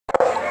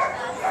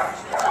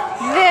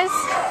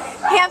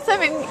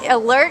handsome and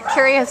alert,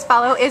 curious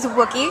fellow is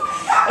Wookie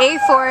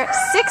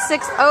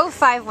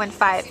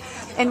A4660515.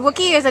 And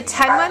Wookie is a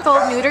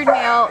 10-month-old neutered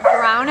male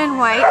brown and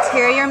white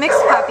terrier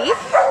mixed puppy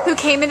who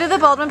came into the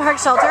Baldwin Park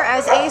shelter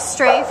as a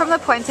stray from the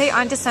Puente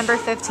on December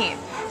 15th.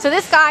 So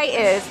this guy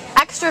is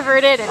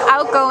extroverted and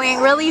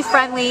outgoing, really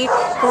friendly,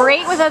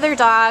 great with other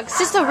dogs,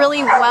 just a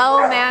really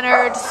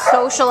well-mannered,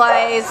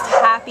 socialized,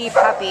 happy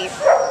puppy.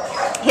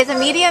 He has a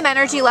medium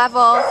energy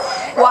level,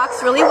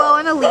 walks really well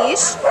on a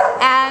leash,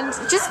 and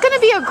just going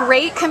to be a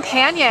great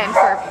companion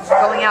for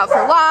going out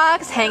for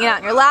walks, hanging out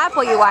in your lap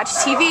while you watch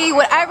TV,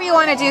 whatever you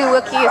want to do,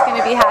 Wookie is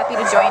going to be happy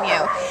to join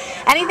you.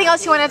 Anything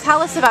else you want to tell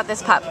us about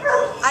this pup?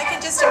 I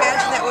can just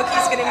imagine that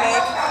Wookie's going to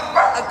make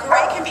a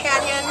great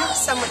companion,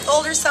 someone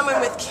older, someone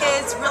with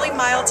kids, really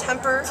mild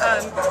temper.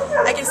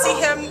 I can see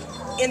him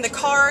in the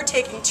car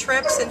taking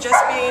trips and just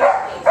being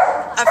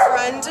a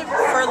friend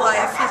for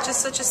life. He's just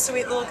such a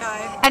sweet little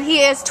guy. And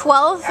he is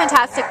 12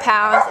 fantastic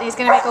pounds, and he's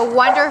going to make a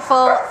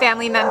wonderful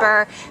family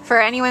member for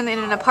anyone in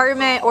an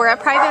apartment or a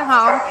private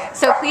home.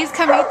 So please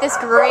come meet this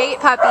great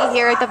puppy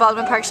here at the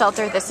Baldwin Park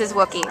Shelter. This is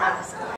Wookie.